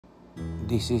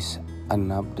This is an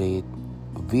update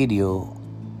video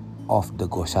of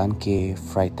the Gosanke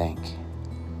fry tank.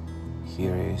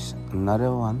 Here is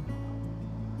another one.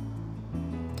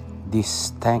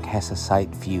 This tank has a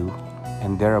side view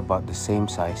and they're about the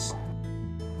same size.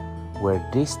 Where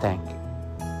this tank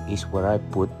is where I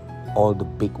put all the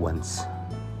big ones,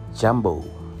 jumbo,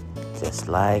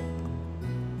 just like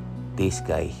this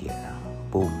guy here.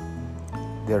 Boom.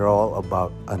 They're all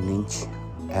about an inch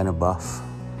and above.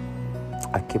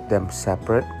 I keep them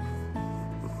separate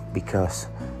because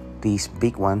these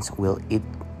big ones will eat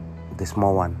the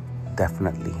small one,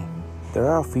 definitely. There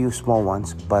are a few small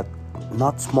ones, but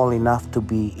not small enough to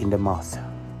be in the mouth.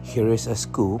 Here is a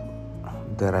scoop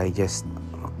that I just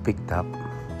picked up.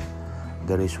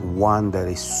 There is one that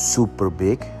is super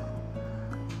big.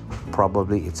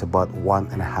 Probably it's about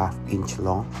 1.5 inch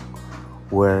long.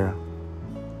 Where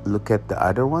look at the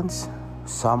other ones,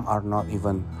 some are not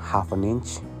even half an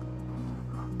inch.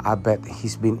 I bet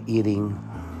he's been eating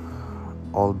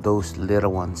all those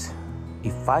little ones.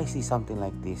 If I see something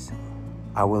like this,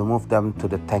 I will move them to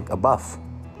the tank above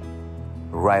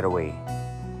right away.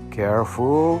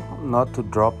 Careful not to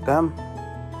drop them.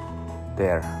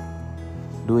 There.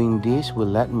 Doing this will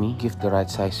let me give the right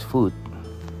size food.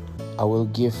 I will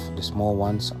give the small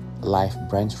ones live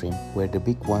brine shrimp, where the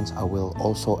big ones I will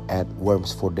also add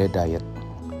worms for their diet.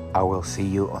 I will see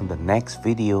you on the next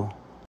video.